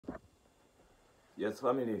Yes,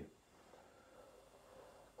 family.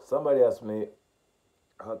 Somebody asked me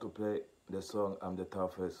how to play the song I'm the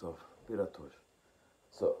Toughest of Tosh.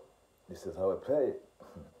 So, this is how I play it.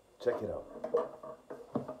 Check it out.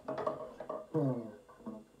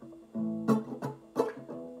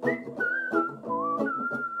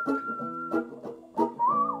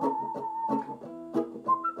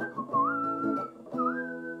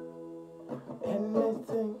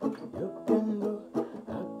 Anything you can do, I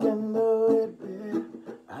can do it, babe.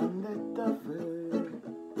 I'm the toughest.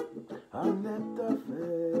 I'm the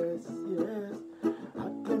toughest, yes. I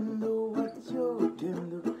can do what you can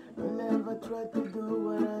do. You never try to do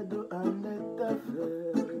what I do. I'm the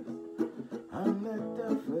toughest. I'm the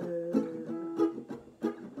toughest.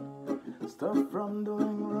 Stop from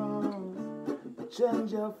doing wrong.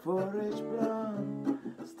 Change your forage plan.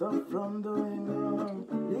 Stop from doing wrong.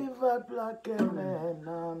 Live up like a man.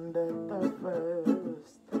 I'm the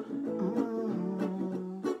toughest.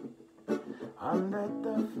 I'm the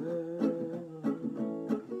toughest.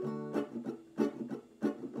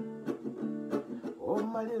 Oh,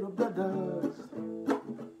 my little brothers,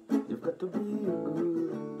 you've got to be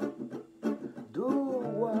good. Do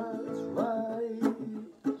what's right,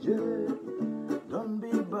 yeah. Don't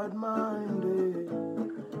be bad-minded.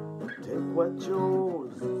 Take what's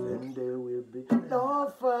yours, and there will be no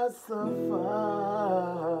fuss or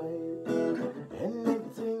fight.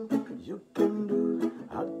 Anything you can do,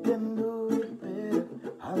 I can do it, babe.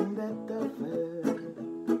 I'm the toughest.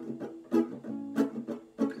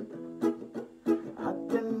 I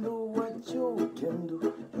can do what you can do.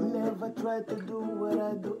 You never try to do what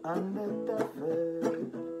I do. I'm the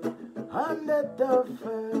toughest. I'm the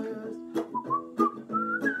toughest.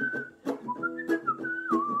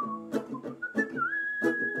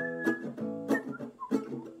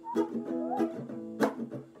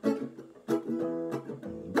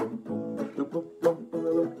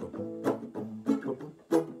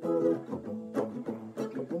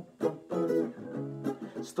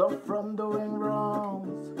 Stop from doing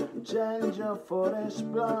wrongs, change your foolish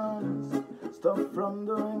plans. Stop from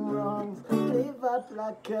doing wrongs, live out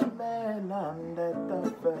like a man. I'm the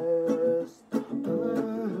toughest.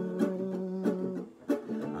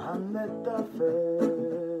 I'm the toughest.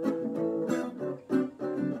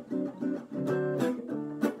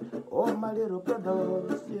 Oh, my little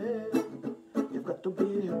brothers, yeah, you've got to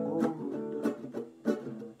be good.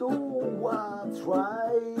 Do what's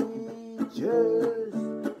right, yes.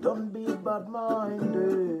 Don't be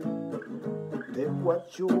bad-minded. Take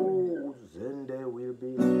what you choose, and there will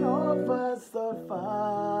be no fuss or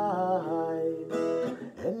fight.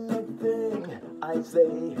 Anything I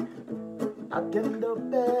say, I can do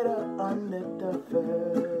better on the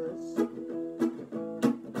toughest.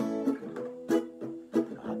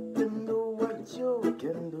 I can do what you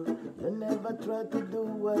can do. You never try to do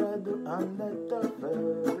what I do. I'm the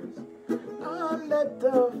toughest. I'm the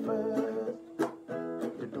toughest.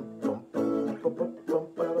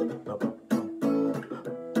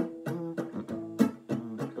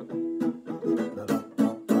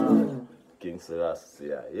 King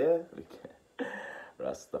Selassie, yeah?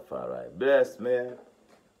 Rastafari. Bless, man.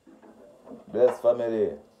 Bless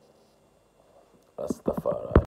family. Rastafari.